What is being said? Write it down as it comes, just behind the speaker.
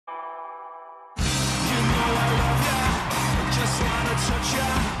touch ya,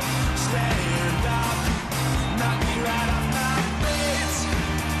 stand up, knock me right off my feet.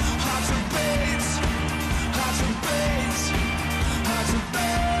 Hard to beat, hard to beat, hard to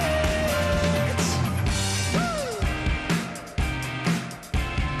beat.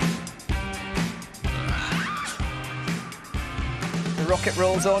 The rocket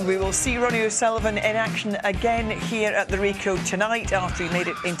rolls on. We will see Ronnie O'Sullivan in action again here at the Rico tonight after he made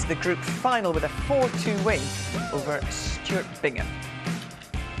it into the group final with a 4-2 win over Stuart Bingham.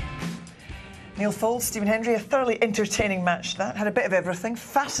 Neil Fold, Stephen Hendry, a thoroughly entertaining match that. Had a bit of everything.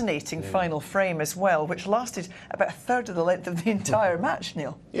 Fascinating final frame as well, which lasted about a third of the length of the entire match,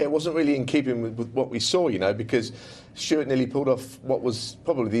 Neil. Yeah, it wasn't really in keeping with what we saw, you know, because Stuart nearly pulled off what was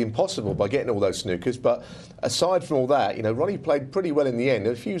probably the impossible by getting all those snookers. But aside from all that, you know, Ronnie played pretty well in the end.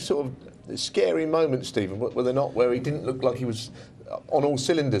 A few sort of scary moments, Stephen, were there not, where he didn't look like he was on all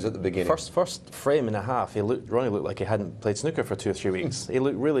cylinders at the beginning? First frame and a half, Ronnie looked like he hadn't played snooker for 2 or 3 weeks. He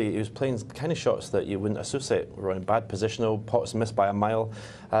was playing kind of shots that you wouldn't associate with Ronnie. Bad positional, pots missed by a mile.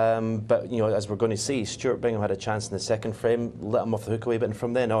 But, you know, as we're going to see, Stuart Bingham had a chance in the second frame, let him off the hook a wee bit, and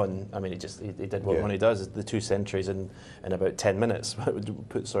from then on, I mean, he did what Ronnie does, the 2 centuries in about 10 minutes,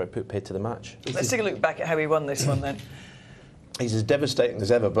 put paid to the match. Let's take a look back at how he won this one then. He's as devastating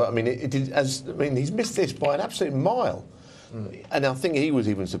as ever, but I mean, he's missed this by an absolute mile. And I think he was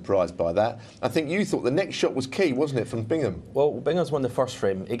even surprised by that. I think you thought the next shot was key, wasn't it, from Bingham? Well, Bingham's won the first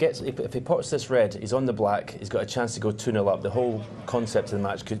frame. If he pots this red, he's on the black. He's got a chance to go 2-0 up. The whole concept of the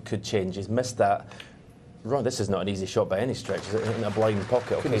match could change. He's missed that. This is not an easy shot by any stretch. It's in a blind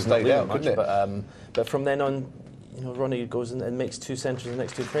pocket. Okay, he's not leaving much, but from then on, you know, Ronnie goes and makes 2 centuries in the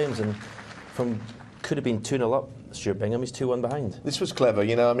next 2 frames, and could have been 2-0 up. Stuart Bingham, he's 2-1 behind. This was clever,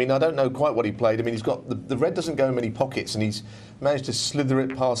 you know. I mean, I don't know quite what he played. I mean, he's got the red doesn't go in many pockets, and he's managed to slither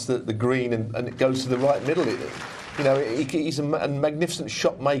it past the green, and it goes to the right middle. You know, he's a magnificent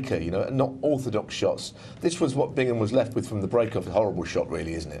shot maker. You know, not orthodox shots. This was what Bingham was left with from the break-off. A horrible shot,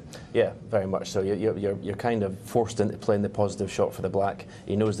 really, isn't it? Yeah, very much so. You're kind of forced into playing the positive shot for the black.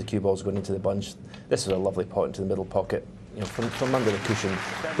 He knows the cue ball's going into the bunch. This was a lovely pot into the middle pocket. You know, from under the cushion.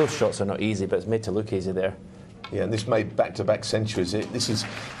 Those shots are not easy, but it's made to look easy there. Yeah, and this made back-to-back centuries.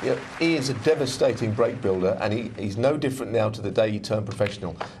 He is a devastating break builder, and he's no different now to the day he turned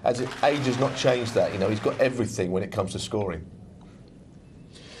professional. Age has not changed that. You know, he's got everything when it comes to scoring.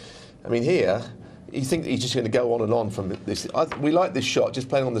 I mean, here, you think he's just going to go on and on from this. We like this shot, just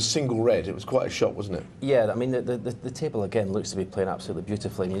playing on the single red. It was quite a shot, wasn't it? Yeah, I mean, the table again looks to be playing absolutely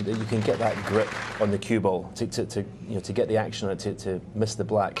beautifully. I mean, you can get that grip on the cue ball to get the action on it, to miss the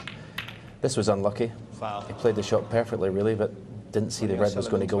black. This was unlucky. Wow. He played the shot perfectly, really, but didn't see the red was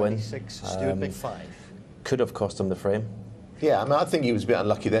going to go in. Could have cost him the frame. Yeah, I mean, I think he was a bit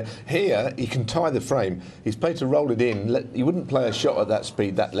unlucky there. Here, he can tie the frame. He's played to roll it in. He wouldn't play a shot at that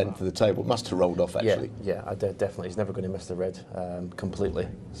speed, that length of the table. It must have rolled off, actually. Yeah, definitely. He's never going to miss the red completely.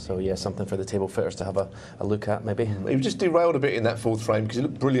 So, yeah, something for the table fitters to have a look at, maybe. He was just derailed a bit in that 4th frame because he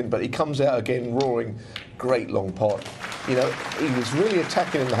looked brilliant, but he comes out again roaring. Great long pot. You know, he was really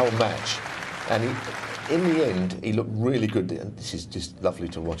attacking in the whole match. And in the end, he looked really good. And this is just lovely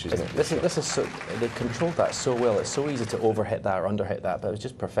to watch, isn't it? This is so, they controlled that so well. It's so easy to overhit that or underhit that, but it was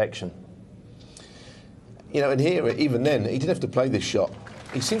just perfection. You know, and here, even then, he didn't have to play this shot.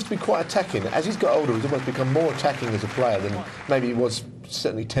 He seems to be quite attacking. As he's got older, he's almost become more attacking as a player than maybe he was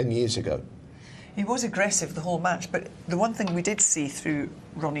certainly 10 years ago. He was aggressive the whole match, but the one thing we did see through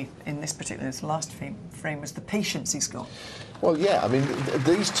Ronnie in this last frame was the patience he's got. Well, yeah, I mean,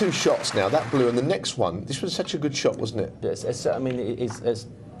 these 2 shots now, that blue and the next one, this was such a good shot, wasn't it? I mean,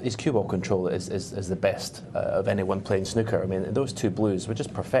 his cue ball control is the best of anyone playing snooker. I mean, those 2 blues were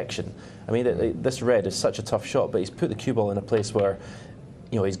just perfection. I mean, this red is such a tough shot, but he's put the cue ball in a place where,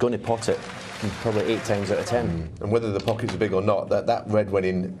 you know, he's going to pot it probably 8 times out of 10. And whether the pockets are big or not, that red went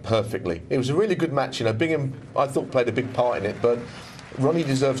in perfectly. It was a really good match. You know, Bingham, I thought, played a big part in it, but Ronnie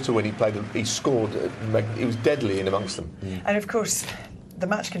deserves to win. He scored. He was deadly in amongst them. And of course, the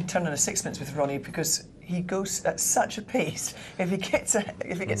match can turn on a sixpence with Ronnie because he goes at such a pace. If he gets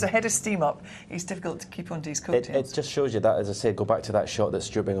a head of steam up, he's difficult to keep onto his coattails. It just shows you that, as I said, go back to that shot that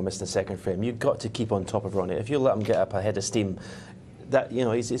Stuart Bingham missed in the second frame. You've got to keep on top of Ronnie. If you let him get up a head of steam, that, you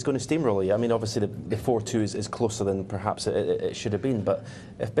know, he's going to steamroll you. I mean, obviously the 4-2 is closer than perhaps it should have been, but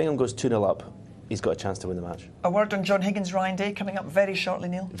if Bingham goes 2-0 up, he's got a chance to win the match. A word on John Higgins' Ryan Day coming up very shortly,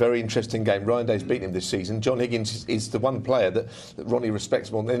 Neil. Very interesting game. Ryan Day's beaten him this season. John Higgins is the one player that Ronnie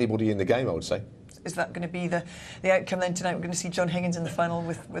respects more than anybody in the game, I would say. Is that going to be the outcome then tonight? We're going to see John Higgins in the final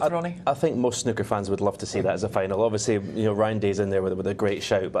with Ronnie? I think most snooker fans would love to see that as a final. Obviously, Ryan Day's in there with a great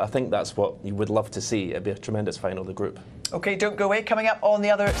shout, but I think that's what you would love to see. It'd be a tremendous final, the group. OK, don't go away. Coming up on the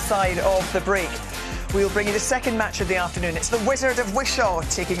other side of the break, we'll bring you the second match of the afternoon. It's the Wizard of Wishaw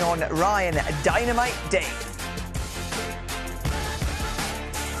taking on Ryan Dynamite Day.